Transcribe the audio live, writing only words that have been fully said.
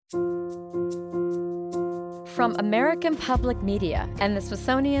From American Public Media and the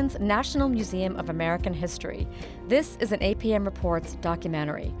Smithsonian's National Museum of American History, this is an APM Reports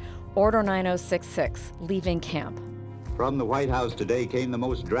documentary, Order 9066, Leaving Camp. From the White House today came the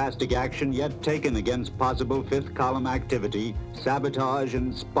most drastic action yet taken against possible Fifth Column activity, sabotage,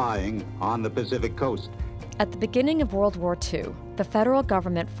 and spying on the Pacific coast. At the beginning of World War II, the federal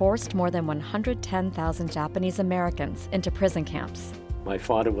government forced more than 110,000 Japanese Americans into prison camps. My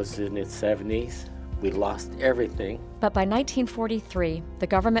father was in his 70s. We lost everything. But by 1943, the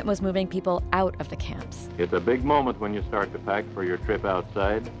government was moving people out of the camps. It's a big moment when you start to pack for your trip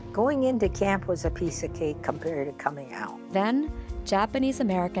outside. Going into camp was a piece of cake compared to coming out. Then, Japanese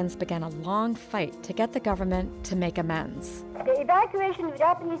Americans began a long fight to get the government to make amends. The evacuation of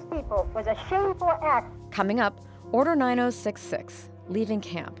Japanese people was a shameful act. Coming up, Order 9066, Leaving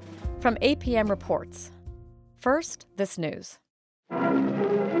Camp, from APM Reports. First, this news.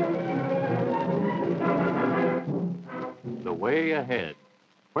 The way ahead.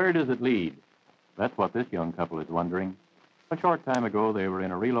 Where does it lead? That's what this young couple is wondering. A short time ago, they were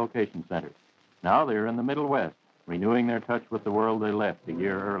in a relocation center. Now they're in the Middle West, renewing their touch with the world they left a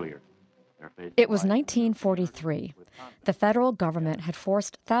year earlier. It was 1943. The federal government had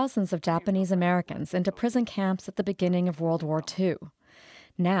forced thousands of Japanese Americans into prison camps at the beginning of World War II.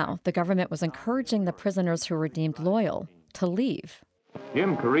 Now, the government was encouraging the prisoners who were deemed loyal to leave.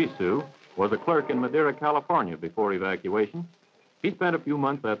 Jim Carisu was a clerk in Madera, California before evacuation. He spent a few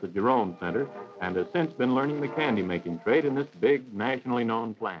months at the Jerome Center and has since been learning the candy-making trade in this big, nationally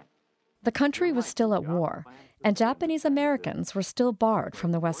known plant. The country was still at war, and Japanese Americans were still barred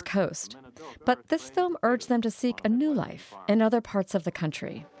from the West Coast. But this film urged them to seek a new life in other parts of the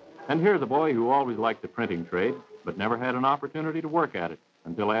country. And here's a boy who always liked the printing trade, but never had an opportunity to work at it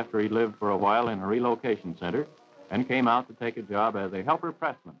until after he lived for a while in a relocation center and came out to take a job as a helper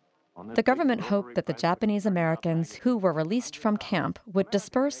pressman. The government hoped that the Japanese Americans who were released from camp would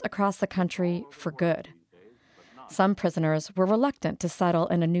disperse across the country for good. Some prisoners were reluctant to settle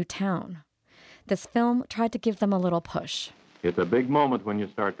in a new town. This film tried to give them a little push. It's a big moment when you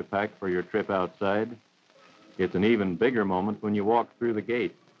start to pack for your trip outside. It's an even bigger moment when you walk through the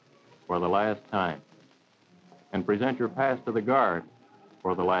gate for the last time and present your pass to the guard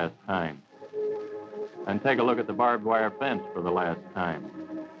for the last time and take a look at the barbed wire fence for the last time.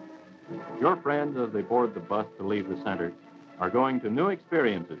 Your friends, as they board the bus to leave the center, are going to new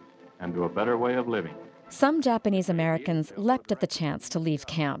experiences and to a better way of living. Some Japanese Americans leapt at the chance to leave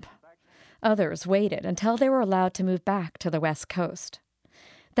camp. Others waited until they were allowed to move back to the West Coast.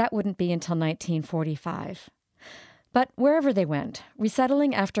 That wouldn't be until 1945. But wherever they went,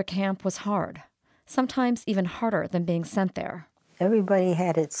 resettling after camp was hard, sometimes even harder than being sent there. Everybody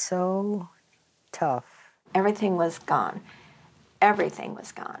had it so tough. Everything was gone. Everything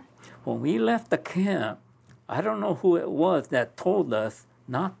was gone. When we left the camp, I don't know who it was that told us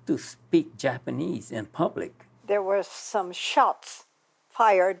not to speak Japanese in public. There were some shots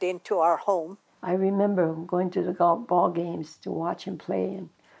fired into our home. I remember going to the golf ball games to watch him play, and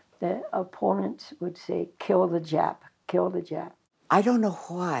the opponents would say, "Kill the Jap, kill the Jap." I don't know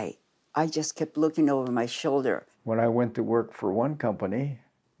why. I just kept looking over my shoulder. When I went to work for one company,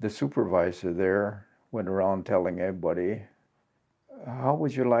 the supervisor there went around telling everybody, "How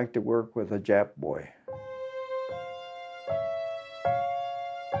would you like to work with a Jap boy?"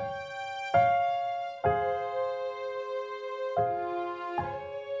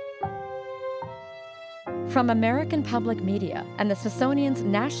 From American Public Media and the Smithsonian's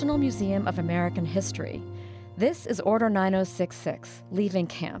National Museum of American History, this is Order 9066, Leaving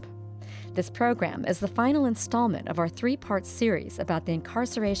Camp. This program is the final installment of our three-part series about the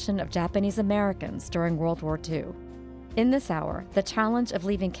incarceration of Japanese Americans during World War II. In this hour, the challenge of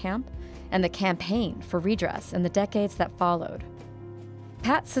leaving camp and the campaign for redress in the decades that followed.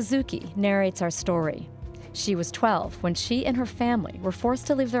 Pat Suzuki narrates our story. She was 12 when she and her family were forced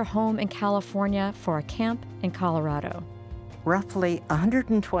to leave their home in California for a camp in Colorado. Roughly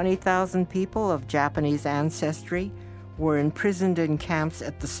 120,000 people of Japanese ancestry were imprisoned in camps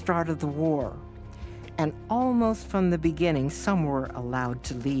at the start of the war. And almost from the beginning, some were allowed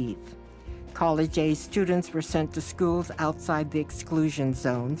to leave. College-age students were sent to schools outside the exclusion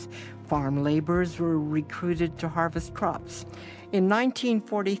zones. Farm laborers were recruited to harvest crops. In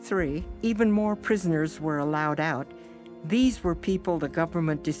 1943, even more prisoners were allowed out. These were people the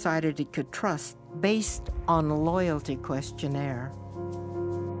government decided it could trust based on a loyalty questionnaire.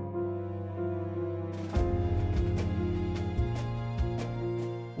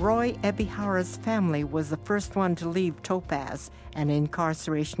 Roy Ebihara's family was the first one to leave Topaz, an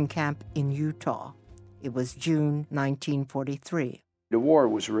incarceration camp in Utah. It was June 1943. The war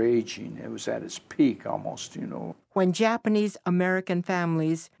was raging. It was at its peak almost, When Japanese American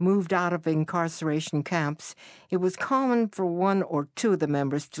families moved out of incarceration camps, it was common for one or two of the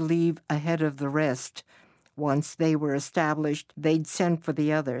members to leave ahead of the rest. Once they were established, they'd send for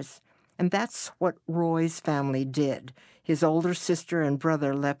the others. And that's what Roy's family did. His older sister and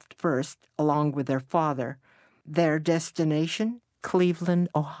brother left first, along with their father. Their destination? Cleveland,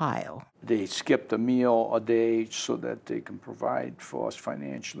 Ohio. They skipped a meal a day so that they can provide for us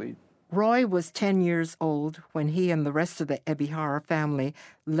financially. Roy was 10 years old when he and the rest of the Ebihara family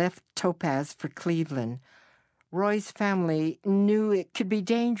left Topaz for Cleveland. Roy's family knew it could be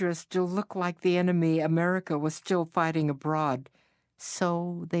dangerous to look like the enemy America was still fighting abroad,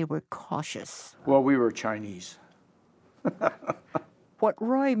 so they were cautious. Well, we were Chinese. What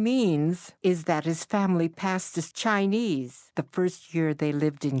Roy means is that his family passed as Chinese the first year they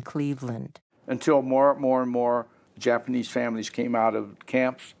lived in Cleveland. Until more and more Japanese families came out of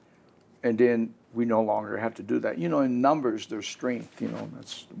camps, and then we no longer had to do that. In numbers, there's strength,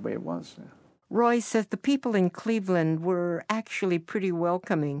 that's the way it was. Yeah. Roy says the people in Cleveland were actually pretty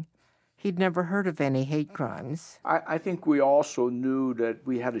welcoming. He'd never heard of any hate crimes. I think we also knew that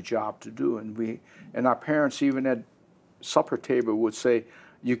we had a job to do, and our parents even at supper table would say,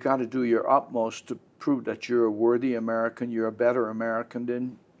 you got to do your utmost to prove that you're a worthy American, you're a better American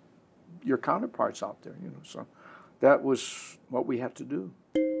than your counterparts out there, So that was what we had to do.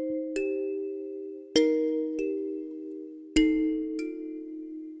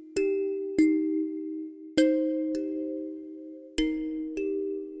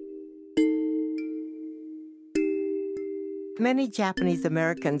 Many Japanese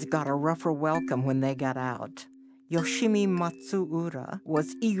Americans got a rougher welcome when they got out. Yoshimi Matsuura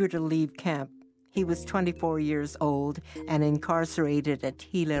was eager to leave camp. He was 24 years old and incarcerated at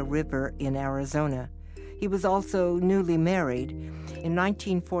Gila River in Arizona. He was also newly married. In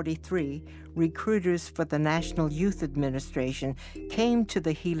 1943, recruiters for the National Youth Administration came to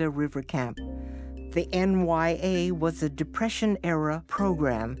the Gila River camp. The NYA was a Depression-era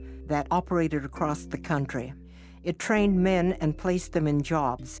program that operated across the country. It trained men and placed them in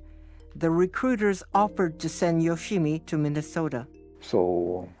jobs. The recruiters offered to send Yoshimi to Minnesota.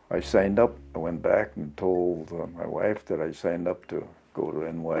 So I signed up. I went back and told my wife that I signed up to go to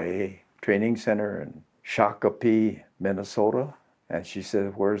NYA Training Center in Shakopee, Minnesota. And she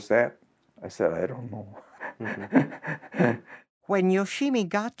said, "Where's that?" I said, "I don't know." When Yoshimi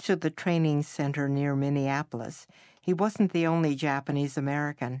got to the training center near Minneapolis, he wasn't the only Japanese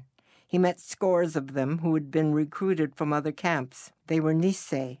American. He met scores of them who had been recruited from other camps. They were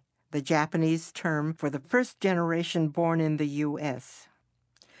Nisei, the Japanese term for the first generation born in the U.S.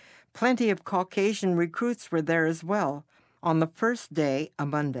 Plenty of Caucasian recruits were there as well. On the first day, a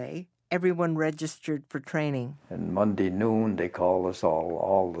Monday, everyone registered for training. And Monday noon, they called us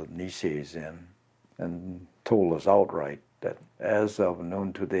all the Niseis in, and told us outright that as of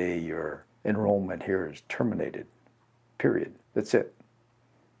noon today, your enrollment here is terminated, period. That's it.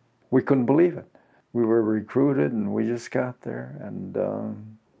 We couldn't believe it. We were recruited and we just got there, and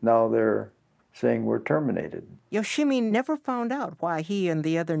now they're saying we're terminated. Yoshimi never found out why he and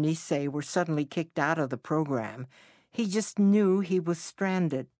the other Nisei were suddenly kicked out of the program. He just knew he was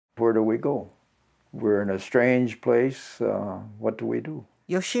stranded. Where do we go? We're in a strange place. What do we do?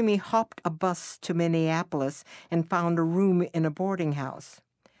 Yoshimi hopped a bus to Minneapolis and found a room in a boarding house.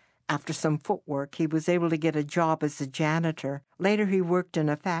 After some footwork, he was able to get a job as a janitor. Later, he worked in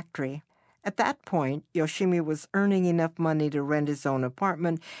a factory. At that point, Yoshimi was earning enough money to rent his own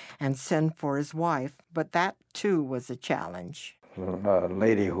apartment and send for his wife, but that, too, was a challenge. A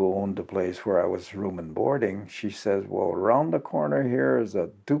lady who owned the place where I was room and boarding, she says, "Well, around the corner here is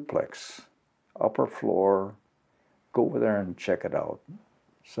a duplex, upper floor. Go over there and check it out."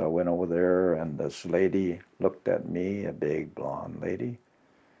 So I went over there, and this lady looked at me, a big blonde lady,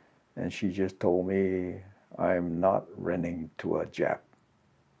 and she just told me, "I'm not renting to a Jap."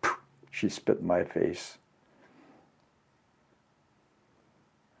 She spit in my face.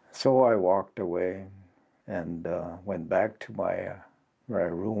 So I walked away and went back to my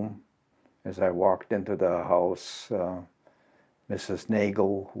room. As I walked into the house, Mrs.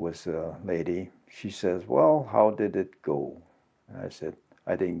 Nagel, who was a lady, she says, "Well, how did it go?" And I said,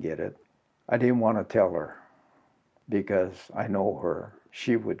 "I didn't get it." I didn't want to tell her because I know her.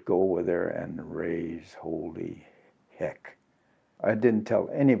 She would go over there and raise holy heck. I didn't tell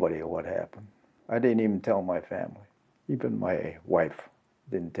anybody what happened. I didn't even tell my family. Even my wife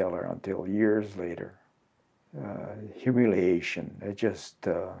didn't tell her until years later. Humiliation. It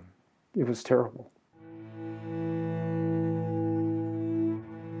was terrible.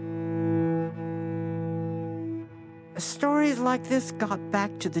 Stories like this got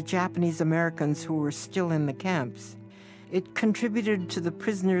back to the Japanese Americans who were still in the camps. It contributed to the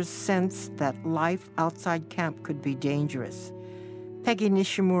prisoners' sense that life outside camp could be dangerous. Peggy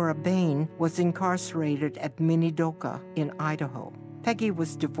Nishimura Bain was incarcerated at Minidoka in Idaho. Peggy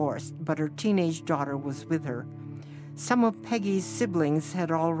was divorced, but her teenage daughter was with her. Some of Peggy's siblings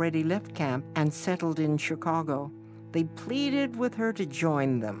had already left camp and settled in Chicago. They pleaded with her to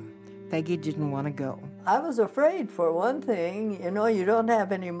join them. Peggy didn't want to go. I was afraid, for one thing. You know, you don't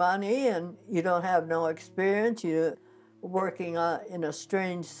have any money and you don't have no experience. You're working in a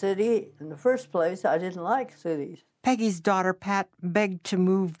strange city. In the first place, I didn't like cities. Peggy's daughter, Pat, begged to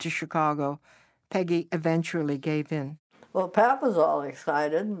move to Chicago. Peggy eventually gave in. Well, Pat was all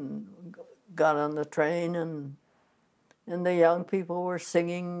excited and got on the train, and the young people were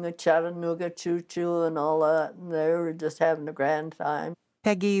singing the Chattanooga Choo-Choo and all that, and they were just having a grand time.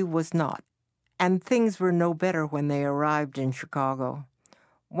 Peggy was not, and things were no better when they arrived in Chicago.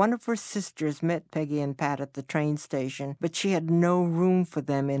 One of her sisters met Peggy and Pat at the train station, but she had no room for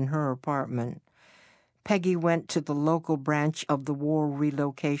them in her apartment. Peggy went to the local branch of the War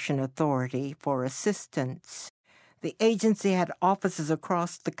Relocation Authority for assistance. The agency had offices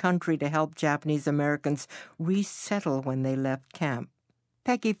across the country to help Japanese Americans resettle when they left camp.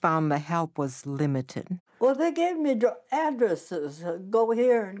 Peggy found the help was limited. Well, they gave me addresses, go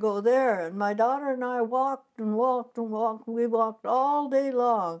here and go there, and my daughter and I walked and walked and walked. We walked all day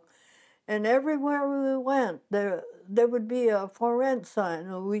long, and everywhere we went, there would be a for rent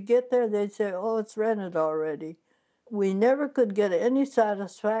sign. When we get there, they'd say, oh, it's rented already. We never could get any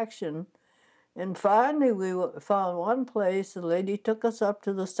satisfaction. And finally, we found one place. The lady took us up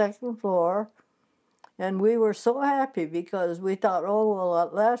to the second floor, and we were so happy because we thought, oh, well,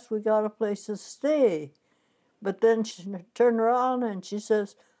 at last we got a place to stay. But then she turned around and she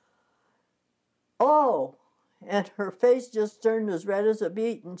says, oh, and her face just turned as red as a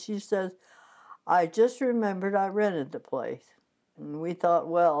beet, and she says, I just remembered I rented the place. And we thought,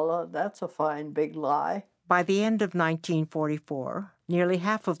 well, that's a fine big lie. By the end of 1944, nearly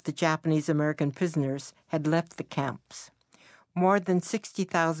half of the Japanese American prisoners had left the camps. More than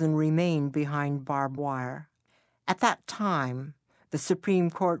 60,000 remained behind barbed wire. At that time, the Supreme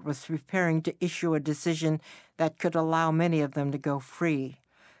Court was preparing to issue a decision that could allow many of them to go free.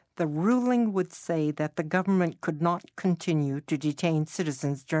 The ruling would say that the government could not continue to detain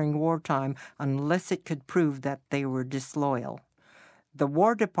citizens during wartime unless it could prove that they were disloyal. The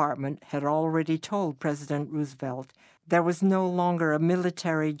War Department had already told President Roosevelt there was no longer a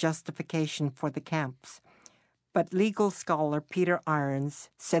military justification for the camps. But legal scholar Peter Irons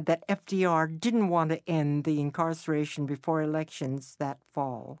said that FDR didn't want to end the incarceration before elections that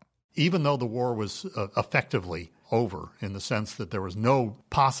fall. Even though the war was effectively over in the sense that there was no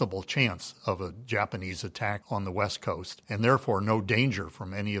possible chance of a Japanese attack on the West Coast, and therefore no danger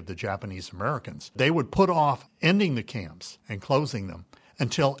from any of the Japanese Americans, they would put off ending the camps and closing them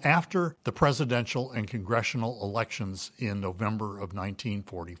until after the presidential and congressional elections in November of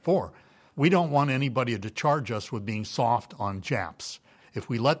 1944. We don't want anybody to charge us with being soft on Japs. If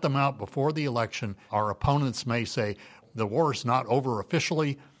we let them out before the election, our opponents may say, the war is not over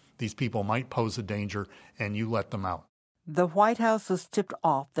officially, these people might pose a danger, and you let them out. The White House was tipped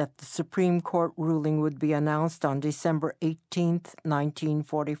off that the Supreme Court ruling would be announced on December 18,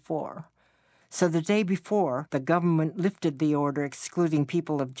 1944. So the day before, the government lifted the order excluding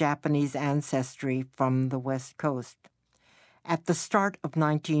people of Japanese ancestry from the West Coast. At the start of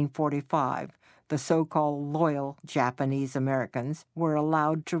 1945, the so-called loyal Japanese Americans were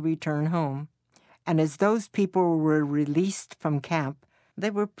allowed to return home. And as those people were released from camp,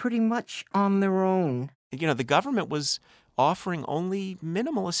 they were pretty much on their own. You know, the government was offering only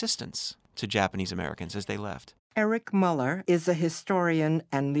minimal assistance to Japanese Americans as they left. Eric Muller is a historian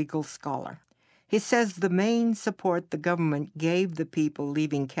and legal scholar. He says the main support the government gave the people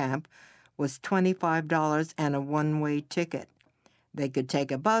leaving camp was $25 and a one-way ticket. They could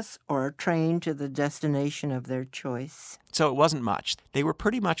take a bus or a train to the destination of their choice. So it wasn't much. They were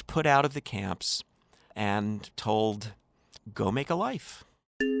pretty much put out of the camps and told, go make a life.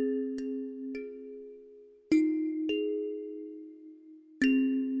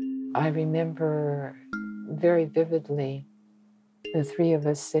 I remember very vividly the three of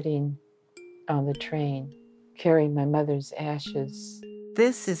us sitting on the train, carrying my mother's ashes.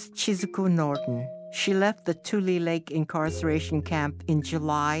 This is Chizuko Norton. She left the Tule Lake incarceration camp in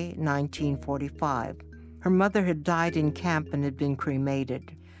July 1945. Her mother had died in camp and had been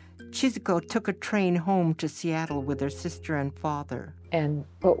cremated. Chizuko took a train home to Seattle with her sister and father. And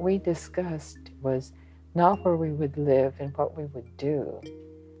what we discussed was not where we would live and what we would do,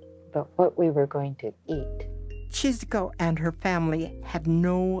 but what we were going to eat. Chizuko and her family had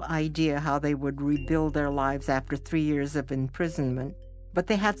no idea how they would rebuild their lives after 3 years of imprisonment, but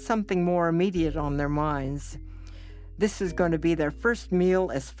they had something more immediate on their minds. This was going to be their first meal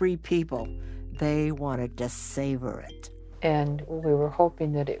as free people. They wanted to savor it. And we were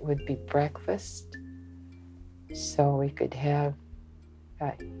hoping that it would be breakfast, so we could have,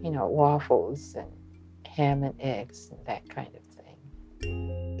 waffles and ham and eggs and that kind of thing.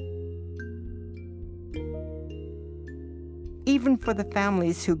 Even for the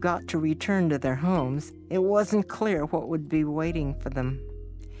families who got to return to their homes, it wasn't clear what would be waiting for them.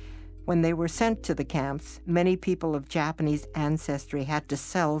 When they were sent to the camps, many people of Japanese ancestry had to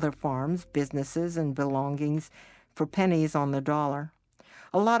sell their farms, businesses, and belongings for pennies on the dollar.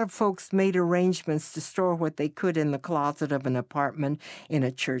 A lot of folks made arrangements to store what they could in the closet of an apartment, in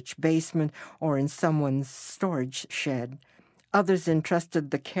a church basement, or in someone's storage shed. Others entrusted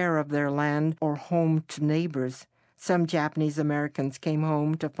the care of their land or home to neighbors. Some Japanese Americans came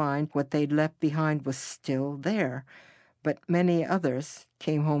home to find what they'd left behind was still there, but many others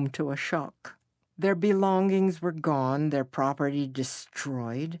came home to a shock. Their belongings were gone, their property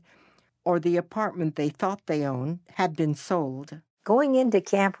destroyed, or the apartment they thought they owned had been sold. Going into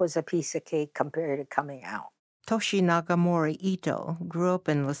camp was a piece of cake compared to coming out. Toshi Nagamori Ito grew up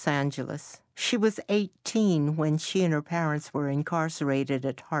in Los Angeles. She was 18 when she and her parents were incarcerated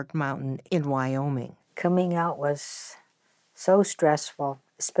at Heart Mountain in Wyoming. Coming out was so stressful,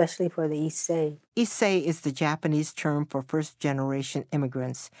 especially for the Issei. Issei is the Japanese term for first-generation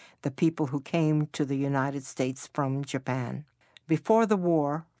immigrants, the people who came to the United States from Japan. Before the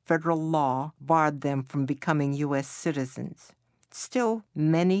war, federal law barred them from becoming U.S. citizens. Still,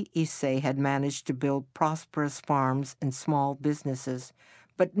 many Issei had managed to build prosperous farms and small businesses,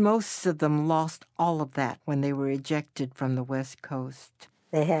 but most of them lost all of that when they were ejected from the West Coast.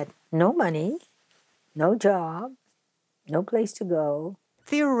 They had no money, no job, no place to go.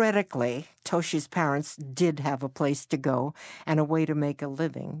 Theoretically, Toshi's parents did have a place to go and a way to make a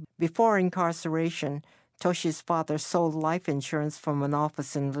living. Before incarceration, Toshi's father sold life insurance from an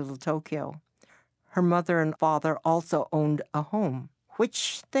office in Little Tokyo. Her mother and father also owned a home,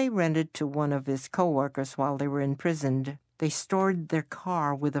 which they rented to one of his co-workers while they were imprisoned. They stored their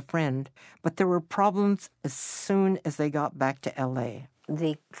car with a friend, but there were problems as soon as they got back to L.A.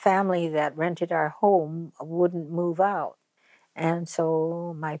 The family that rented our home wouldn't move out. And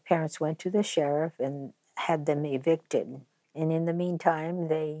so my parents went to the sheriff and had them evicted. And in the meantime,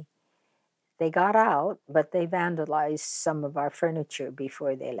 they got out, but they vandalized some of our furniture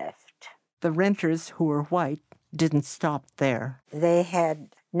before they left. The renters, who were white, didn't stop there. They had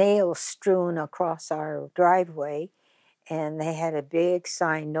nails strewn across our driveway, and they had a big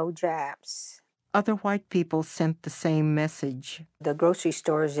sign, "No Japs." Other white people sent the same message. The grocery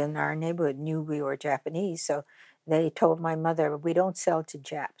stores in our neighborhood knew we were Japanese, so they told my mother, "We don't sell to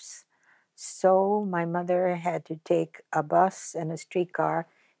Japs." So my mother had to take a bus and a streetcar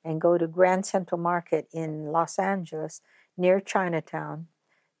and go to Grand Central Market in Los Angeles, near Chinatown,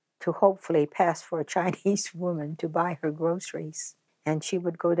 to hopefully pass for a Chinese woman to buy her groceries. And she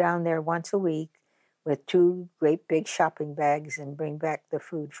would go down there once a week with 2 great big shopping bags and bring back the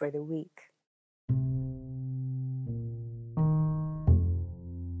food for the week.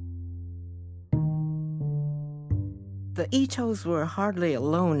 The Itos were hardly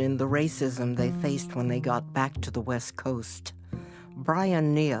alone in the racism they faced when they got back to the West Coast.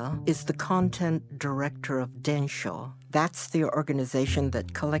 Brian Nia is the content director of Densho. That's the organization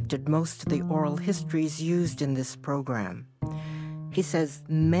that collected most of the oral histories used in this program. He says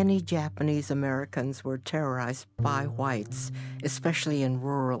many Japanese Americans were terrorized by whites, especially in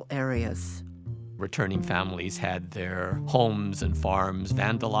rural areas. Returning families had their homes and farms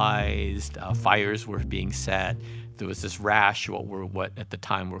vandalized, fires were being set. There was this rash, what at the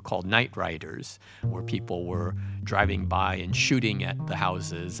time were called night riders, where people were driving by and shooting at the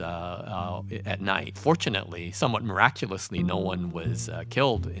houses at night. Fortunately, somewhat miraculously, no one was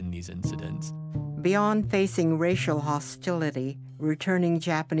killed in these incidents. Beyond facing racial hostility, returning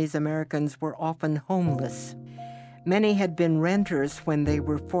Japanese Americans were often homeless. Many had been renters when they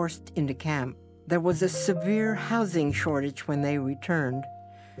were forced into camp. There was a severe housing shortage when they returned.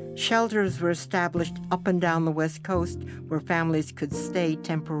 Shelters were established up and down the West Coast where families could stay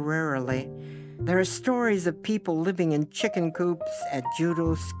temporarily. There are stories of people living in chicken coops, at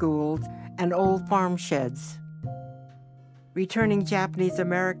judo schools, and old farm sheds. Returning Japanese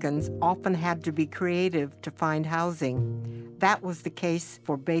Americans often had to be creative to find housing. That was the case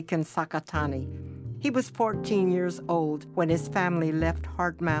for Bacon Sakatani. He was 14 years old when his family left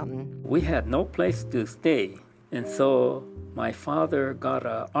Heart Mountain. We had no place to stay, and so my father got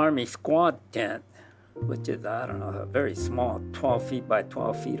an Army squad tent which is, I don't know, very small, 12 feet by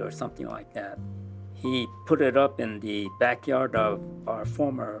 12 feet or something like that. He put it up in the backyard of our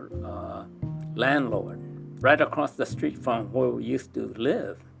former landlord, right across the street from where we used to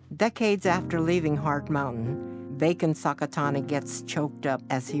live. Decades after leaving Heart Mountain, Bacon Sakatani gets choked up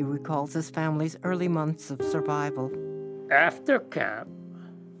as he recalls his family's early months of survival. After camp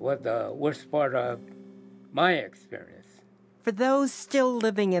was the worst part of my experience. For those still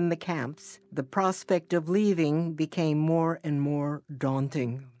living in the camps, the prospect of leaving became more and more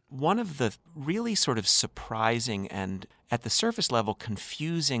daunting. One of the really sort of surprising and, at the surface level,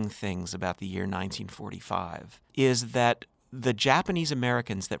 confusing things about the year 1945 is that the Japanese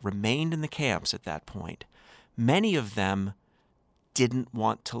Americans that remained in the camps at that point, many of them didn't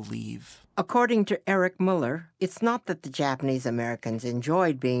want to leave. According to Eric Muller, it's not that the Japanese Americans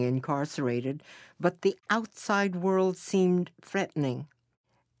enjoyed being incarcerated, but the outside world seemed threatening.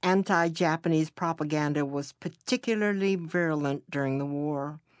 Anti-Japanese propaganda was particularly virulent during the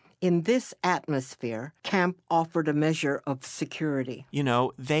war. In this atmosphere, camp offered a measure of security. You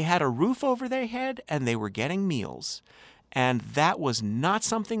know, they had a roof over their head and they were getting meals. And that was not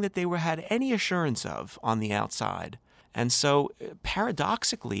something that they had any assurance of on the outside. And so,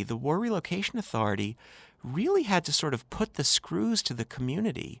 paradoxically, the War Relocation Authority really had to sort of put the screws to the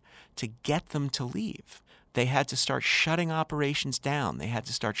community to get them to leave. They had to start shutting operations down. They had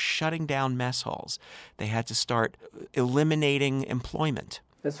to start shutting down mess halls. They had to start eliminating employment.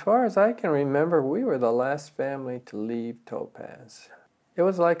 As far as I can remember, we were the last family to leave Topaz. It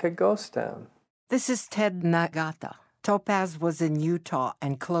was like a ghost town. This is Ted Nagata. Topaz was in Utah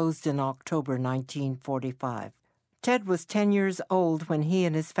and closed in October 1945. Ted was 10 years old when he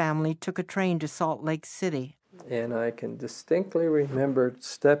and his family took a train to Salt Lake City. And I can distinctly remember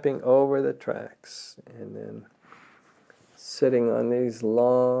stepping over the tracks and then sitting on these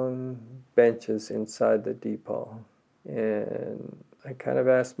long benches inside the depot. And I kind of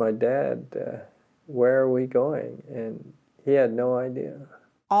asked my dad, where are we going? And he had no idea.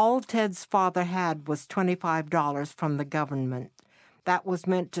 All Ted's father had was $25 from the government. That was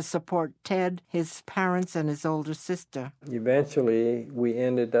meant to support Ted, his parents, and his older sister. Eventually, we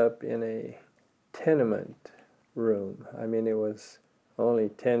ended up in a tenement room. I mean, it was only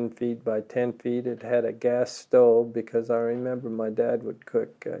 10 feet by 10 feet. It had a gas stove because I remember my dad would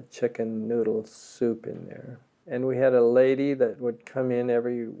cook chicken noodle soup in there. And we had a lady that would come in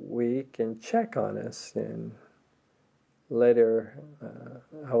every week and check on us. And later,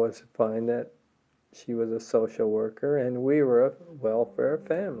 I was to find that she was a social worker, and we were a welfare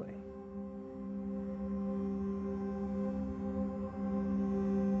family.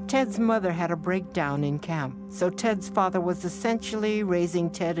 Ted's mother had a breakdown in camp, so Ted's father was essentially raising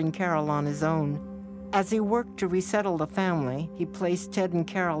Ted and Carol on his own. As he worked to resettle the family, he placed Ted and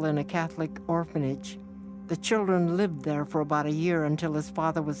Carol in a Catholic orphanage. The children lived there for about a year until his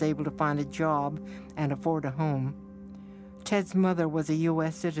father was able to find a job and afford a home. Ted's mother was a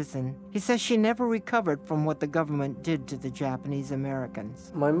U.S. citizen. He says she never recovered from what the government did to the Japanese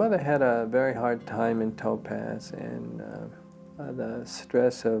Americans. My mother had a very hard time in Topaz, and the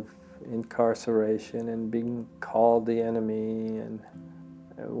stress of incarceration and being called the enemy, and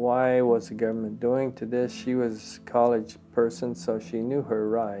why was the government doing to this? She was a college person, so she knew her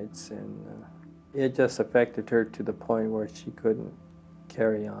rights, and it just affected her to the point where she couldn't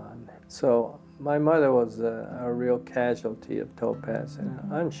carry on. So my mother was a real casualty of Topaz, and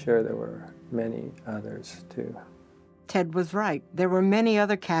I'm sure there were many others too. Ted was right. There were many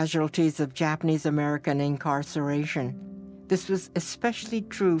other casualties of Japanese American incarceration. This was especially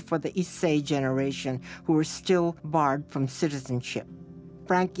true for the Issei generation, who were still barred from citizenship.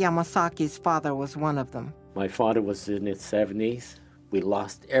 Frank Yamasaki's father was one of them. My father was in his 70s. We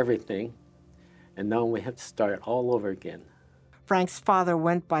lost everything, and now we have to start all over again. Frank's father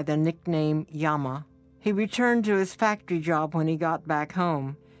went by the nickname Yama. He returned to his factory job when he got back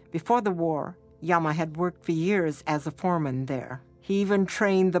home. Before the war, Yama had worked for years as a foreman there. He even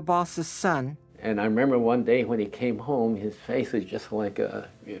trained the boss's son. And I remember one day when he came home, his face was just like a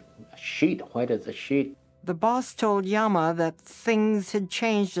sheet, white as a sheet. The boss told Yama that things had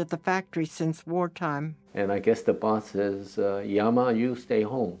changed at the factory since wartime. And I guess the boss says, Yama, you stay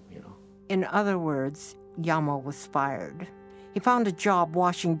home, you know. In other words, Yama was fired. He found a job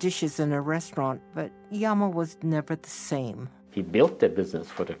washing dishes in a restaurant, but Yama was never the same. He built the business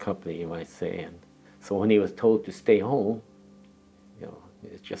for the company, you might say. And so when he was told to stay home, you know,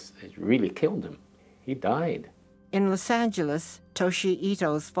 it really killed him. He died. In Los Angeles, Toshi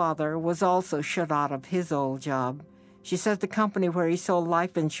Ito's father was also shut out of his old job. She says the company where he sold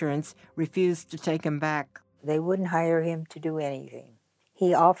life insurance refused to take him back. They wouldn't hire him to do anything.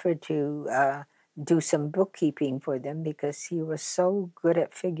 He offered to do some bookkeeping for them because he was so good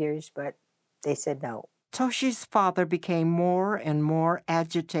at figures, but they said no. Toshi's father became more and more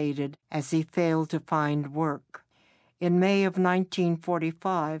agitated as he failed to find work. In May of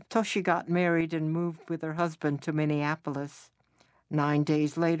 1945, Toshi got married and moved with her husband to Minneapolis. 9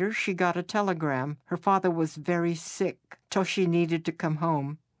 days later, she got a telegram. Her father was very sick. Toshi needed to come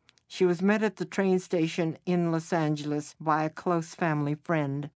home. She was met at the train station in Los Angeles by a close family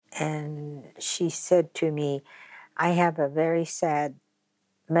friend. And she said to me, I have a very sad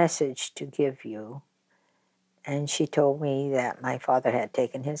message to give you. And she told me that my father had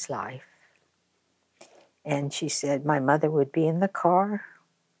taken his life. And she said my mother would be in the car.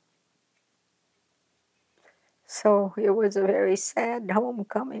 So it was a very sad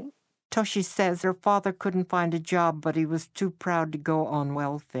homecoming. Toshi says her father couldn't find a job, but he was too proud to go on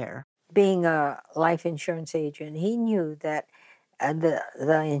welfare. Being a life insurance agent, he knew that the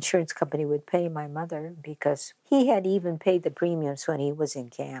insurance company would pay my mother because he had even paid the premiums when he was in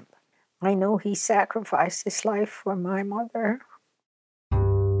camp. I know he sacrificed his life for my mother.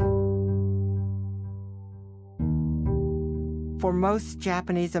 For most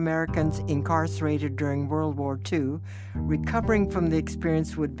Japanese Americans incarcerated during World War II, recovering from the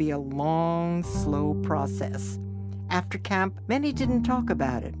experience would be a long, slow process. After camp, many didn't talk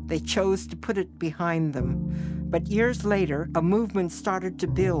about it. They chose to put it behind them. But years later, a movement started to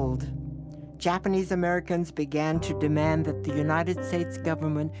build. Japanese Americans began to demand that the United States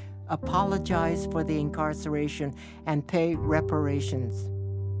government apologize for the incarceration and pay reparations.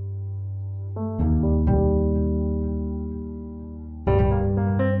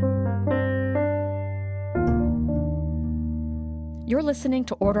 You're listening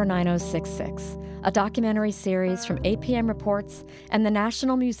to Order 9066, a documentary series from APM Reports and the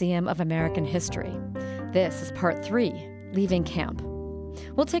National Museum of American History. This is Part 3, Leaving Camp.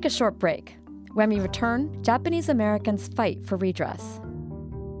 We'll take a short break. When we return, Japanese Americans fight for redress.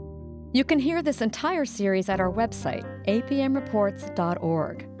 You can hear this entire series at our website,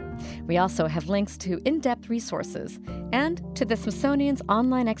 apmreports.org. We also have links to in-depth resources and to the Smithsonian's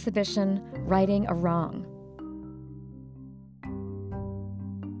online exhibition, Righting a Wrong.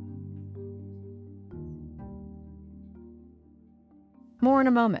 More in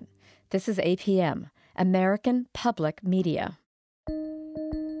a moment. This is APM, American Public Media.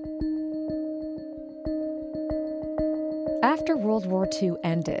 After World War II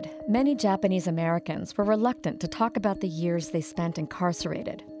ended, many Japanese Americans were reluctant to talk about the years they spent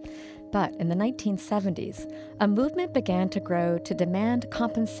incarcerated. But in the 1970s, a movement began to grow to demand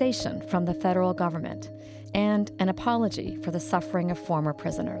compensation from the federal government and an apology for the suffering of former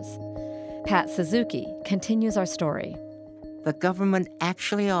prisoners. Pat Suzuki continues our story. The government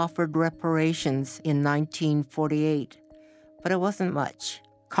actually offered reparations in 1948, but it wasn't much.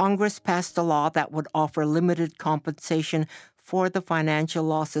 Congress passed a law that would offer limited compensation for the financial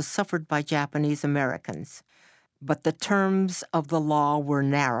losses suffered by Japanese Americans. But the terms of the law were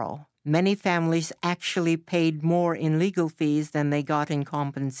narrow. Many families actually paid more in legal fees than they got in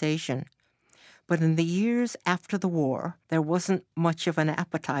compensation. But in the years after the war, there wasn't much of an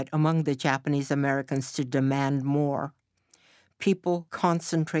appetite among the Japanese Americans to demand more. People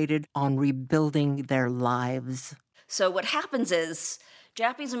concentrated on rebuilding their lives. So what happens is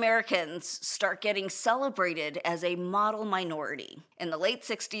Japanese Americans start getting celebrated as a model minority in the late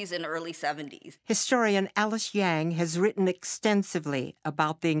 60s and early 70s. Historian Alice Yang has written extensively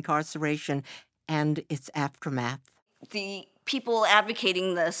about the incarceration and its aftermath. The people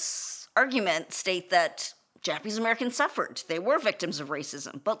advocating this argument state that Japanese Americans suffered. They were victims of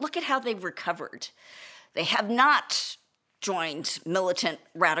racism, but look at how they've recovered. They have not joined militant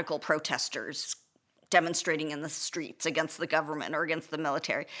radical protesters demonstrating in the streets against the government or against the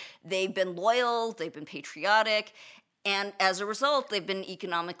military. They've been loyal, they've been patriotic, and as a result, they've been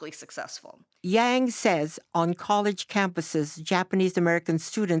economically successful. Yang says on college campuses, Japanese American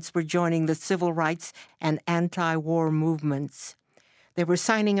students were joining the civil rights and anti-war movements. They were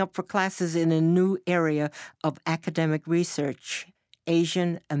signing up for classes in a new area of academic research,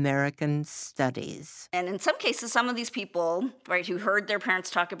 Asian American Studies. And in some cases, some of these people, right, who heard their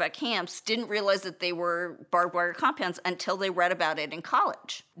parents talk about camps didn't realize that they were barbed wire compounds until they read about it in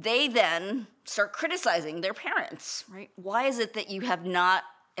college. They then start criticizing their parents, right? Why is it that you have not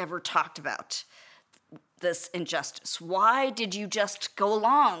ever talked about this injustice? Why did you just go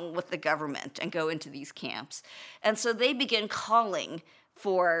along with the government and go into these camps? And so they begin calling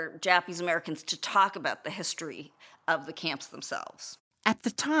for Japanese Americans to talk about the history of the camps themselves. At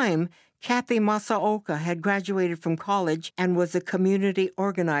the time, Kathy Masaoka had graduated from college and was a community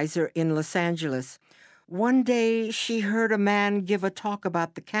organizer in Los Angeles. One day, she heard a man give a talk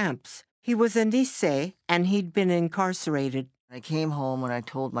about the camps. He was a Nisei, and he'd been incarcerated. I came home and I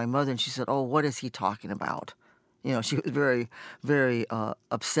told my mother, and she said, "Oh, what is he talking about?" You know, she was very, very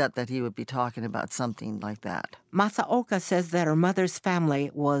upset that he would be talking about something like that. Masaoka says that her mother's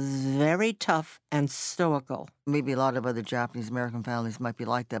family was very tough and stoical. Maybe a lot of other Japanese American families might be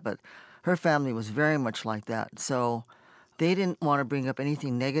like that, but her family was very much like that. So they didn't want to bring up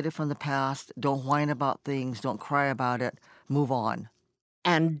anything negative from the past. Don't whine about things. Don't cry about it. Move on.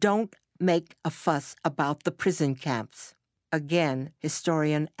 And don't make a fuss about the prison camps. Again,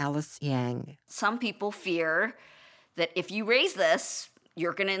 historian Alice Yang. Some people fear that if you raise this,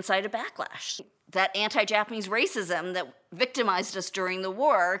 you're going to incite a backlash. That anti-Japanese racism that victimized us during the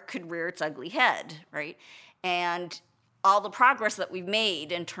war could rear its ugly head, right? And all the progress that we've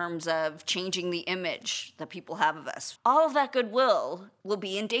made in terms of changing the image that people have of us, all of that goodwill will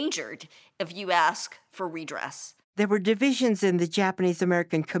be endangered if you ask for redress. There were divisions in the Japanese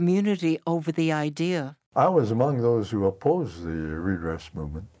American community over the idea. I was among those who opposed the redress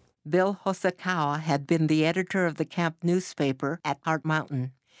movement. Bill Hosokawa had been the editor of the camp newspaper at Heart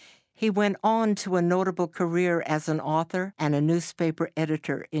Mountain. He went on to a notable career as an author and a newspaper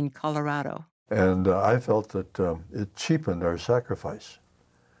editor in Colorado. And I felt that it cheapened our sacrifice.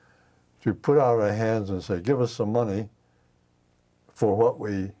 To put out our hands and say, give us some money for what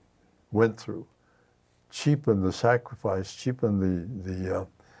we went through, cheapened the sacrifice, cheapened the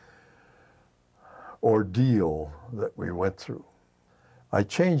ordeal that we went through. I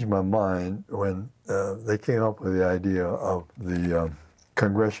changed my mind when they came up with the idea of the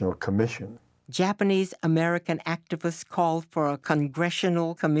Congressional Commission. Japanese American activists called for a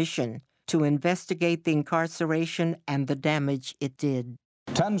congressional commission to investigate the incarceration and the damage it did.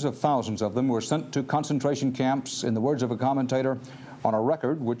 Tens of thousands of them were sent to concentration camps, in the words of a commentator, on a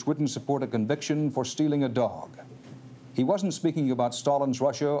record which wouldn't support a conviction for stealing a dog. He wasn't speaking about Stalin's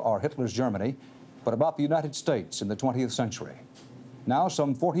Russia or Hitler's Germany, but about the United States in the 20th century. Now,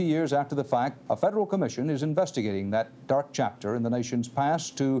 some 40 years after the fact, a federal commission is investigating that dark chapter in the nation's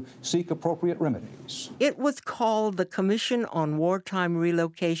past to seek appropriate remedies. It was called the Commission on Wartime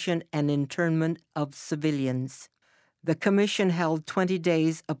Relocation and Internment of Civilians. The commission held 20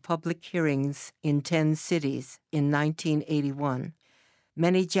 days of public hearings in 10 cities in 1981.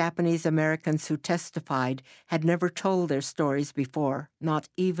 Many Japanese Americans who testified had never told their stories before, not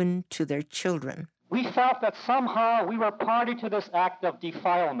even to their children. We felt that somehow we were party to this act of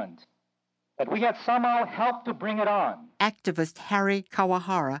defilement, that we had somehow helped to bring it on. Activist Harry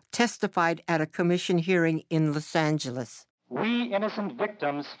Kawahara testified at a commission hearing in Los Angeles. We innocent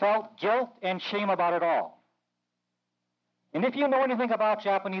victims felt guilt and shame about it all. And if you know anything about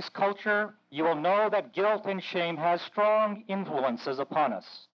Japanese culture, you will know that guilt and shame has strong influences upon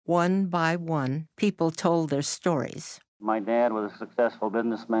us. One by one, people told their stories. My dad was a successful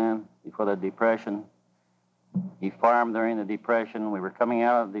businessman before the Depression. He farmed during the Depression. We were coming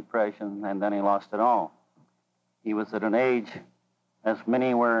out of the Depression, and then he lost it all. He was at an age, as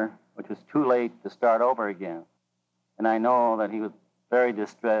many were, which was too late to start over again. And I know that he was very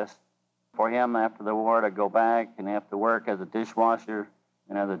distressed. For him, after the war, to go back and have to work as a dishwasher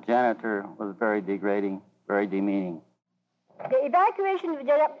and as a janitor was very degrading, very demeaning. The evacuation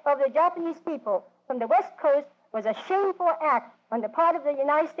of the Japanese people from the West Coast was a shameful act on the part of the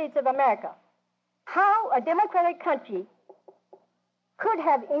United States of America. How a democratic country could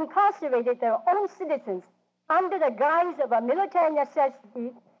have incarcerated their own citizens under the guise of a military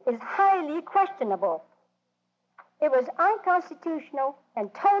necessity is highly questionable. It was unconstitutional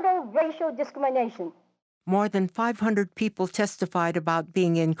and total racial discrimination. More than 500 people testified about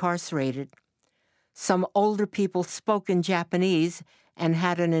being incarcerated. Some older people spoke in Japanese and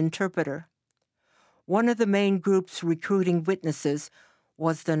had an interpreter. One of the main groups recruiting witnesses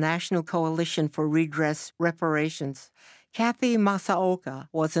was the National Coalition for Redress Reparations. Kathy Masaoka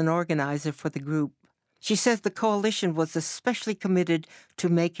was an organizer for the group. She says the coalition was especially committed to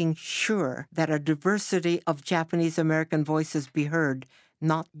making sure that a diversity of Japanese American voices be heard,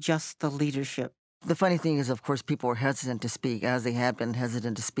 not just the leadership. The funny thing is, of course, people were hesitant to speak, as they had been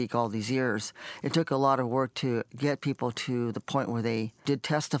hesitant to speak all these years. It took a lot of work to get people to the point where they did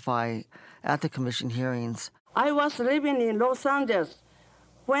testify at the commission hearings. I was living in Los Angeles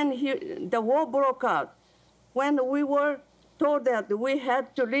when the war broke out. When we were told that we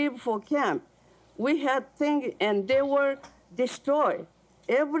had to leave for camp, we had things and they were destroyed.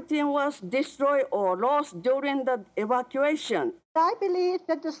 Everything was destroyed or lost during the evacuation. I believe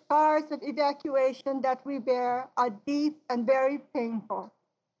that the scars of evacuation that we bear are deep and very painful.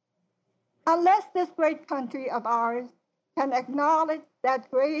 Unless this great country of ours can acknowledge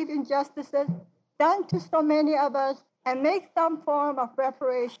that grave injustices done to so many of us and make some form of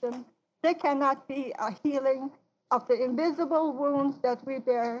reparation, There cannot be a healing of the invisible wounds that we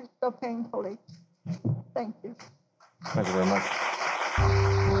bear so painfully. Thank you. Thank you very much.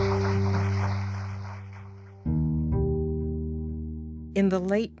 In the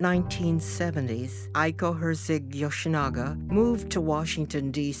late 1970s, Aiko Herzig Yoshinaga moved to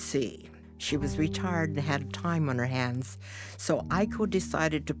Washington, D.C. She was retired and had time on her hands, so Aiko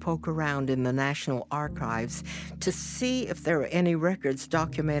decided to poke around in the National Archives to see if there were any records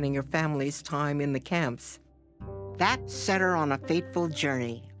documenting her family's time in the camps. That set her on a fateful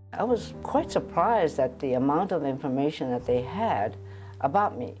journey. I was quite surprised at the amount of information that they had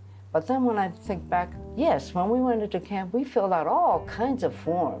about me. But then when I think back, yes, when we went into camp, we filled out all kinds of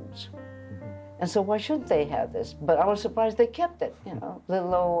forms. And so why shouldn't they have this? But I was surprised they kept it, you know,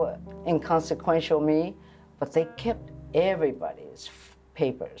 little old inconsequential me, but they kept everybody's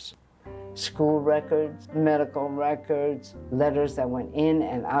papers. School records, medical records, letters that went in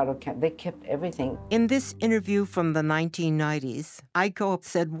and out of camp. They kept everything. In this interview from the 1990s, Aiko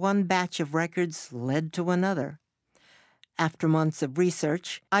said one batch of records led to another. After months of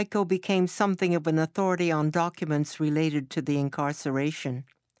research, Aiko became something of an authority on documents related to the incarceration.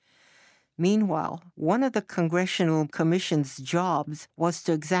 Meanwhile, one of the Congressional Commission's jobs was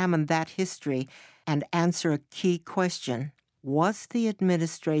to examine that history and answer a key question. Was the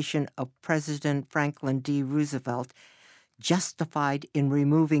administration of President Franklin D. Roosevelt justified in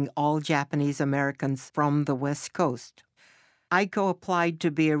removing all Japanese Americans from the West Coast? Aiko applied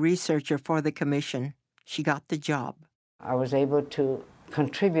to be a researcher for the commission. She got the job. I was able to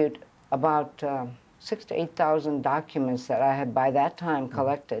contribute about 6,000 to 8,000 documents that I had by that time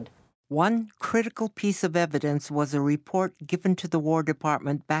collected. One critical piece of evidence was a report given to the War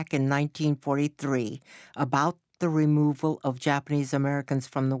Department back in 1943 about the removal of Japanese Americans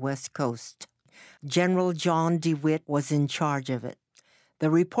from the West Coast. General John DeWitt was in charge of it.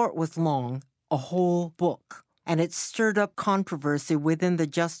 The report was long, a whole book, and it stirred up controversy within the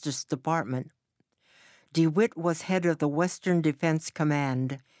Justice Department. DeWitt was head of the Western Defense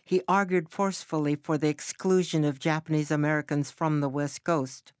Command. He argued forcefully for the exclusion of Japanese Americans from the West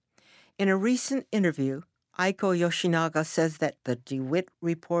Coast. In a recent interview, Aiko Yoshinaga says that the DeWitt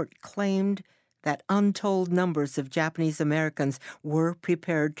report claimed that untold numbers of Japanese Americans were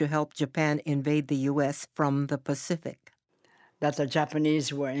prepared to help Japan invade the U.S. from the Pacific. That the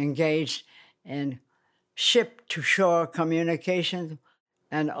Japanese were engaged in ship-to-shore communications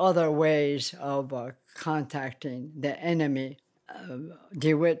and other ways of contacting the enemy.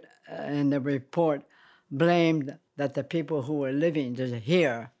 DeWitt, in the report, blamed that the people who were living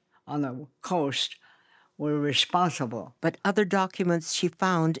here on the coast were responsible. But other documents she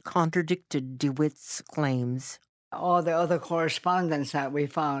found contradicted DeWitt's claims. All the other correspondence that we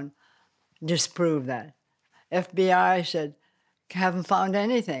found disproved that. FBI said, haven't found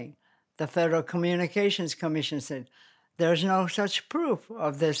anything. The Federal Communications Commission said, there's no such proof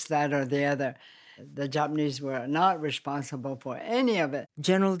of this, that, or the other. The Japanese were not responsible for any of it.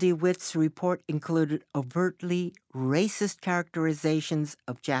 General DeWitt's report included overtly racist characterizations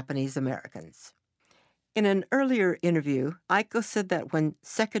of Japanese Americans. In an earlier interview, Aiko said that when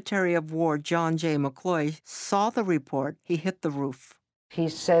Secretary of War John J. McCloy saw the report, he hit the roof. He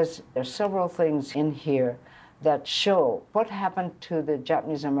says there's several things in here that show what happened to the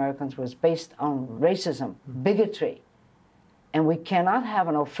Japanese Americans was based on racism, bigotry. And we cannot have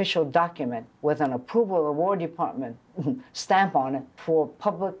an official document with an approval of the War Department stamp on it for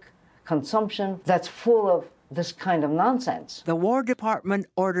public consumption that's full of this kind of nonsense. The War Department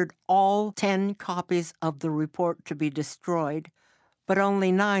ordered all 10 copies of the report to be destroyed, but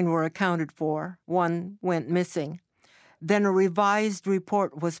only 9 were accounted for. 1 went missing. Then a revised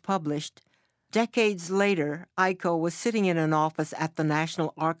report was published. Decades later, Aiko was sitting in an office at the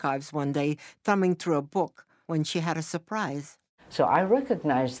National Archives one day, thumbing through a book, when she had a surprise. So I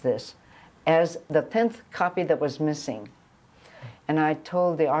recognized this as the 10th copy that was missing. And I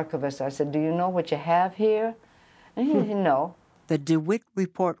told the archivist, I said, do you know what you have here? And he didn't know. The DeWitt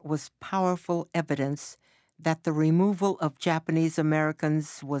report was powerful evidence that the removal of Japanese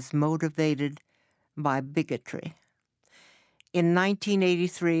Americans was motivated by bigotry. In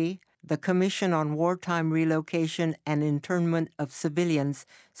 1983, the Commission on Wartime Relocation and Internment of Civilians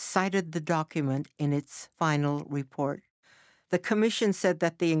cited the document in its final report. The Commission said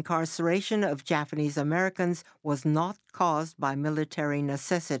that the incarceration of Japanese Americans was not caused by military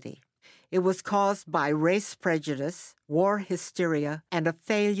necessity. It was caused by race prejudice, war hysteria, and a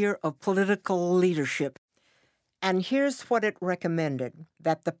failure of political leadership. And here's what it recommended: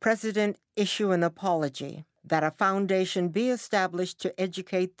 that the President issue an apology, that a foundation be established to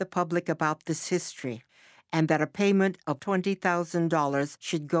educate the public about this history, and that a payment of $20,000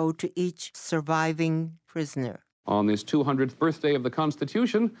 should go to each surviving prisoner. On this 200th birthday of the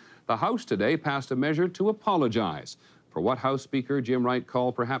Constitution, the House today passed a measure to apologize for what House Speaker Jim Wright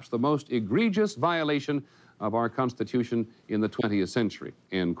called perhaps the most egregious violation of our Constitution in the 20th century,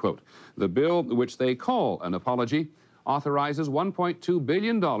 end quote. The bill, which they call an apology, authorizes $1.2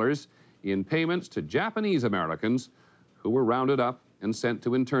 billion in payments to Japanese Americans who were rounded up and sent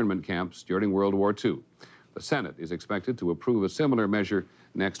to internment camps during World War II. The Senate is expected to approve a similar measure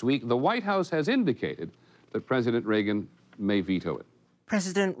next week. The White House has indicated that President Reagan may veto it.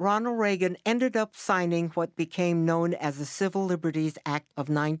 President Ronald Reagan ended up signing what became known as the Civil Liberties Act of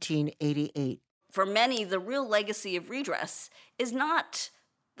 1988. For many, the real legacy of redress is not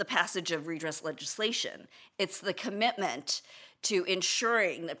the passage of redress legislation. It's the commitment to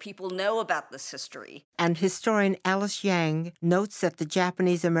ensuring that people know about this history. And historian Alice Yang notes that the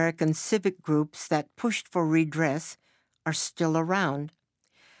Japanese American civic groups that pushed for redress are still around.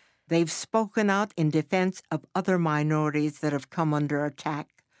 They've spoken out in defense of other minorities that have come under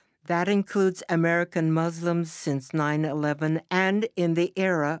attack. That includes American Muslims since 9/11 and in the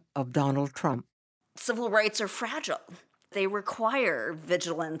era of Donald Trump. Civil rights are fragile. They require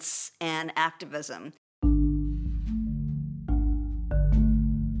vigilance and activism.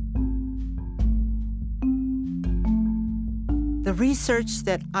 The research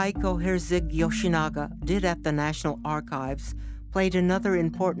that Aiko Herzig Yoshinaga did at the National Archives played another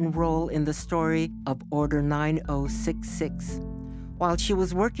important role in the story of Order 9066. While she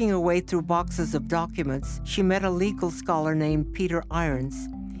was working her way through boxes of documents, she met a legal scholar named Peter Irons.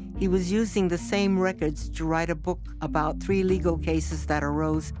 He was using the same records to write a book about 3 legal cases that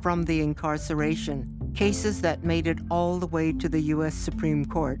arose from the incarceration, cases that made it all the way to the U.S. Supreme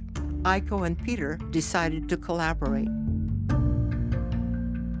Court. Aiko and Peter decided to collaborate.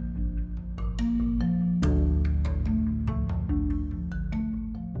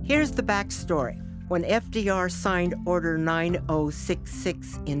 Here's the backstory. When FDR signed Order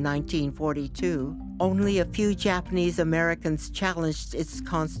 9066 in 1942, only a few Japanese Americans challenged its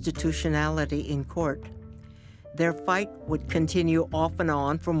constitutionality in court. Their fight would continue off and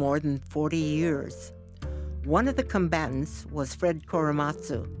on for more than 40 years. One of the combatants was Fred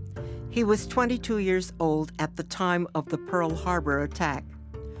Korematsu. He was 22 years old at the time of the Pearl Harbor attack.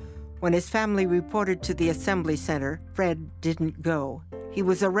 When his family reported to the Assembly Center, Fred didn't go. He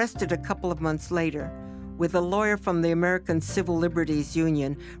was arrested a couple of months later. With a lawyer from the American Civil Liberties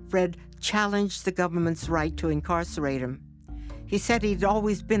Union, Fred challenged the government's right to incarcerate him. He said he'd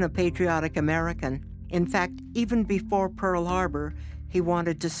always been a patriotic American. In fact, even before Pearl Harbor, he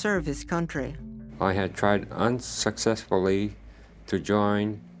wanted to serve his country. I had tried unsuccessfully to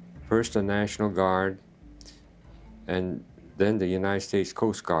join first the National Guard and then the United States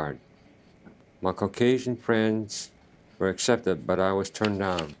Coast Guard. My Caucasian friends were accepted, but I was turned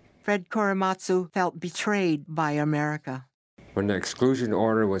down. Fred Korematsu felt betrayed by America. When the exclusion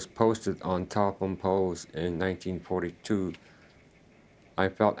order was posted on telephone poles in 1942, I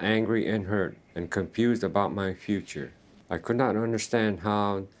felt angry and hurt and confused about my future. I could not understand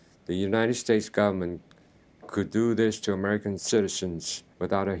how the United States government could do this to American citizens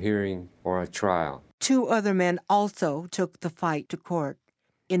without a hearing or a trial. 2 other men also took the fight to court.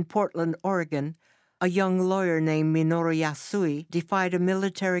 In Portland, Oregon, a young lawyer named Minoru Yasui defied a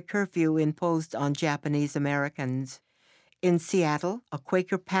military curfew imposed on Japanese Americans. In Seattle, a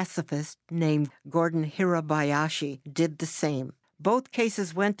Quaker pacifist named Gordon Hirabayashi did the same. Both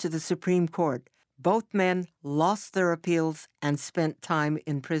cases went to the Supreme Court. Both men lost their appeals and spent time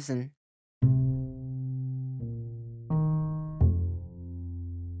in prison.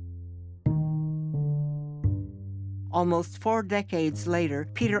 Almost 4 decades later,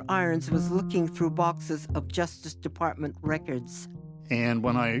 Peter Irons was looking through boxes of Justice Department records. And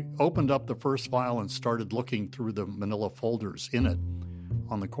when I opened up the first file and started looking through the manila folders in it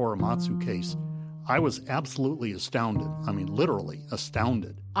on the Korematsu case, I was absolutely astounded. I mean, literally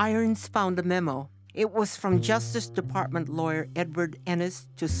astounded. Irons found a memo. It was from Justice Department lawyer Edward Ennis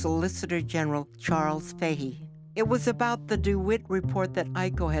to Solicitor General Charles Fahey. It was about the DeWitt report that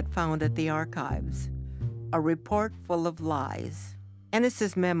Aiko had found at the archives. A report full of lies.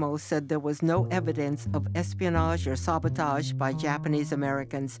 Ennis's memo said there was no evidence of espionage or sabotage by Japanese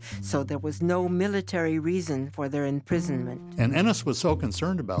Americans, so there was no military reason for their imprisonment. And Ennis was so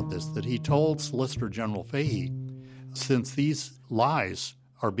concerned about this that he told Solicitor General Fahey, since these lies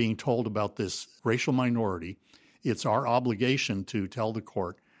are being told about this racial minority, it's our obligation to tell the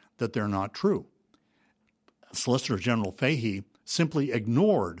court that they're not true. Solicitor General Fahey simply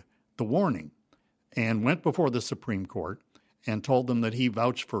ignored the warning and went before the Supreme Court and told them that he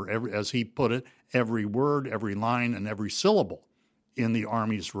vouched for, as he put it, every word, every line, and every syllable in the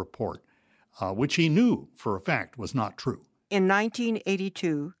Army's report, which he knew for a fact was not true. In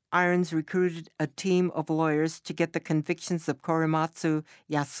 1982, Irons recruited a team of lawyers to get the convictions of Korematsu,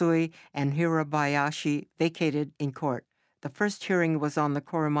 Yasui, and Hirabayashi vacated in court. The first hearing was on the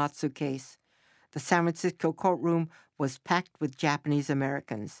Korematsu case. The San Francisco courtroom was packed with Japanese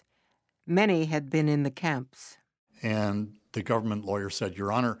Americans. Many had been in the camps. And the government lawyer said,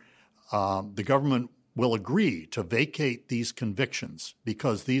 Your Honor, the government will agree to vacate these convictions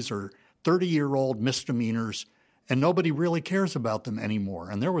because these are 30-year-old misdemeanors and nobody really cares about them anymore.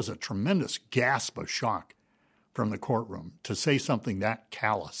 And there was a tremendous gasp of shock from the courtroom to say something that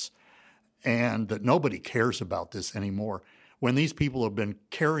callous and that nobody cares about this anymore when these people have been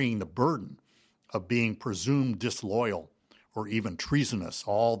carrying the burden of being presumed disloyal or even treasonous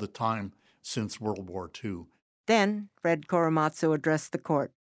all the time since World War II. Then Fred Korematsu addressed the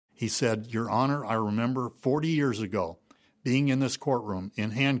court. He said, Your Honor, I remember 40 years ago being in this courtroom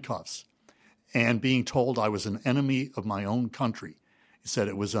in handcuffs and being told I was an enemy of my own country. He said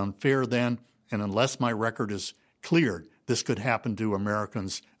it was unfair then, and unless my record is cleared, this could happen to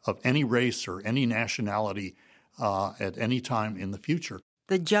Americans of any race or any nationality at any time in the future.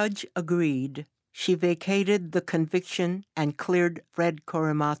 The judge agreed. She vacated the conviction and cleared Fred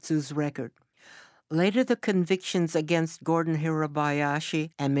Korematsu's record. Later, the convictions against Gordon Hirabayashi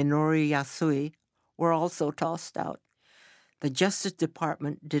and Minoru Yasui were also tossed out. The Justice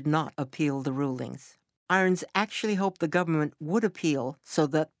Department did not appeal the rulings. Irons actually hoped the government would appeal so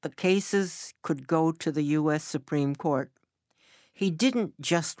that the cases could go to the U.S. Supreme Court. He didn't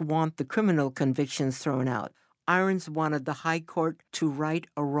just want the criminal convictions thrown out. Irons wanted the High Court to right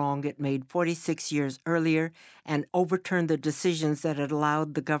a wrong it made 46 years earlier and overturn the decisions that had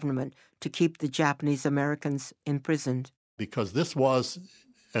allowed the government to keep the Japanese Americans imprisoned. Because this was,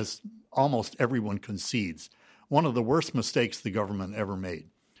 as almost everyone concedes, one of the worst mistakes the government ever made.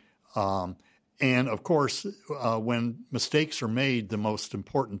 And of course, when mistakes are made, the most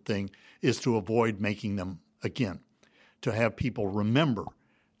important thing is to avoid making them again, to have people remember,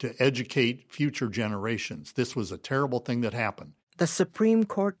 to educate future generations. This was a terrible thing that happened. The Supreme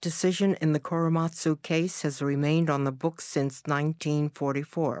Court decision in the Korematsu case has remained on the books since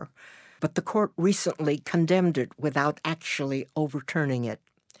 1944, but the court recently condemned it without actually overturning it.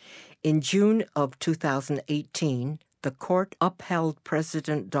 In June of 2018, the court upheld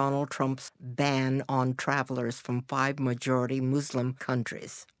President Donald Trump's ban on travelers from 5 majority Muslim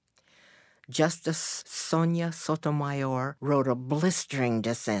countries. Justice Sonia Sotomayor wrote a blistering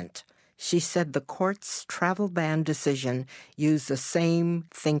dissent. She said the court's travel ban decision used the same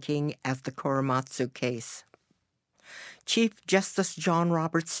thinking as the Korematsu case. Chief Justice John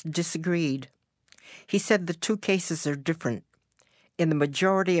Roberts disagreed. He said the two cases are different. In the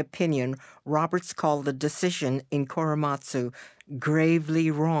majority opinion, Roberts called the decision in Korematsu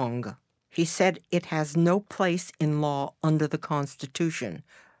gravely wrong. He said it has no place in law under the Constitution.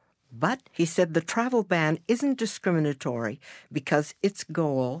 But he said the travel ban isn't discriminatory because its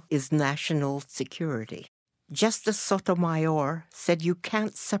goal is national security. Justice Sotomayor said you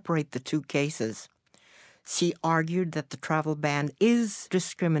can't separate the two cases. She argued that the travel ban is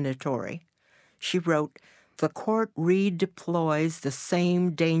discriminatory. She wrote, the court redeploys the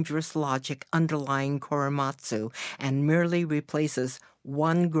same dangerous logic underlying Korematsu and merely replaces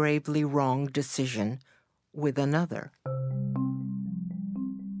one gravely wrong decision with another.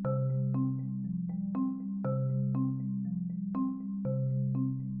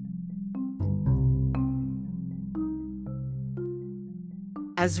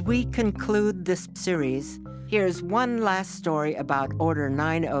 As we conclude this series, here's one last story about Order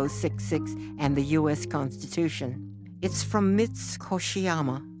 9066 and the U.S. Constitution. It's from Mitz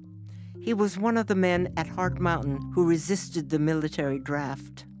Koshiyama. He was one of the men at Hart Mountain who resisted the military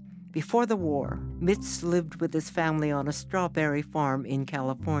draft. Before the war, Mitz lived with his family on a strawberry farm in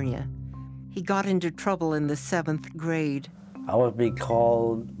California. He got into trouble in the 7th grade. I would be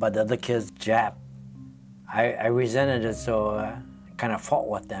called by the other kids Jap. I resented it, so I kind of fought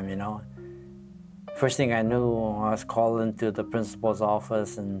with them, you know. First thing I knew, I was called into the principal's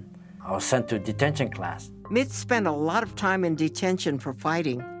office and I was sent to detention class. Mitz spent a lot of time in detention for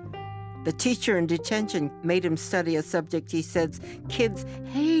fighting. The teacher in detention made him study a subject he said kids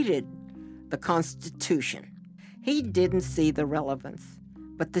hated, the Constitution. He didn't see the relevance,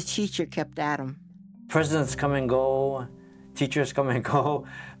 but the teacher kept at him. Presidents come and go, teachers come and go,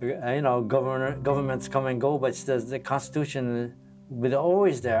 you know, governments come and go, but the Constitution was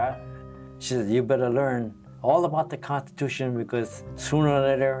always there. She said, you better learn all about the Constitution because sooner or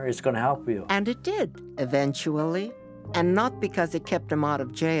later it's going to help you. And it did, eventually. and not because it kept him out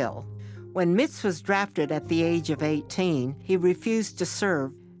of jail. When Mitz was drafted at the age of 18, he refused to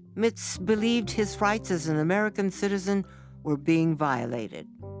serve. Mitz believed his rights as an American citizen were being violated.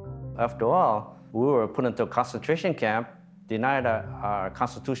 After all, we were put into a concentration camp, denied our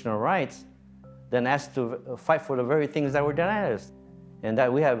constitutional rights, then asked to fight for the very things that were denied us, and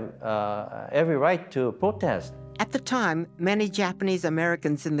that we have every right to protest. At the time, many Japanese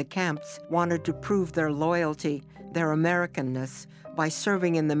Americans in the camps wanted to prove their loyalty, their Americanness, by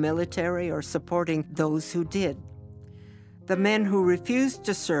serving in the military or supporting those who did. The men who refused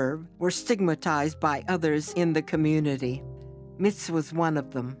to serve were stigmatized by others in the community. Mitz was one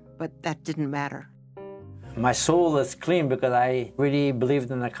of them, but that didn't matter. My soul is clean because I really believed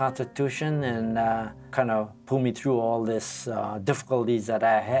in the Constitution and kind of pulled me through all these difficulties that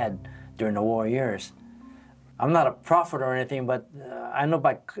I had during the war years. I'm not a prophet or anything, but I know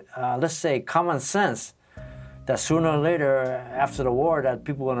by, let's say, common sense, that sooner or later, after the war, that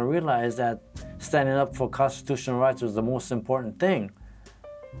people are going to realize that standing up for constitutional rights was the most important thing.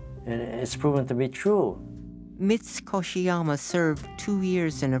 And it's proven to be true. Mitz Koshiyama served 2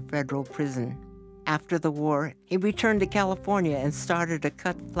 years in a federal prison. After the war, he returned to California and started a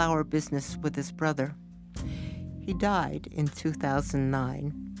cut flower business with his brother. He died in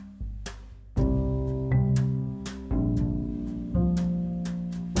 2009.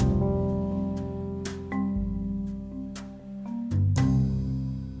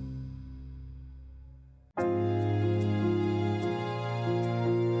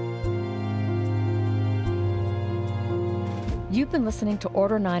 You've been listening to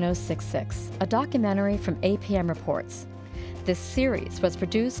Order 9066, a documentary from APM Reports. This series was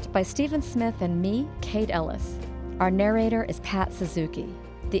produced by Stephen Smith and me, Kate Ellis. Our narrator is Pat Suzuki.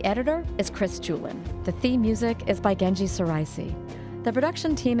 The editor is Chris Julin. The theme music is by Genji Saraisi. The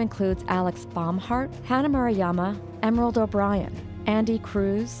production team includes Alex Baumhart, Hannah Maruyama, Emerald O'Brien, Andy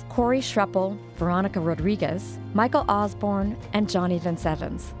Cruz, Corey Schreppel, Veronica Rodriguez, Michael Osborne, and Johnny Vince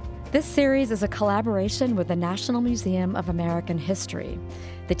Evans. This series is a collaboration with the National Museum of American History.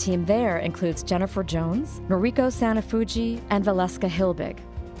 The team there includes Jennifer Jones, Noriko Sanafuji, and Valeska Hilbig.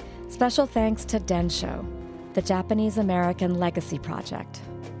 Special thanks to Densho, the Japanese American Legacy Project.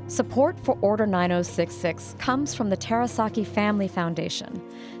 Support for Order 9066 comes from the Terasaki Family Foundation,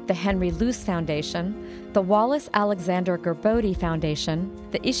 the Henry Luce Foundation, the Wallace Alexander Gerbode Foundation,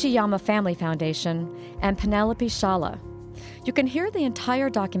 the Ishiyama Family Foundation, and Penelope Shala. You can hear the entire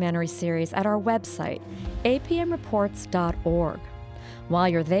documentary series at our website, apmreports.org. While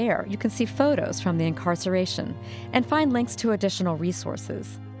you're there, you can see photos from the incarceration and find links to additional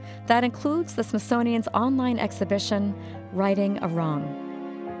resources. That includes the Smithsonian's online exhibition, Righting a Wrong.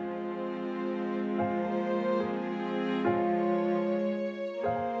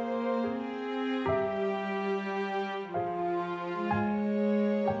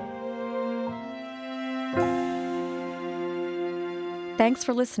 Thanks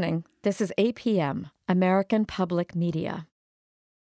for listening. This is APM, American Public Media.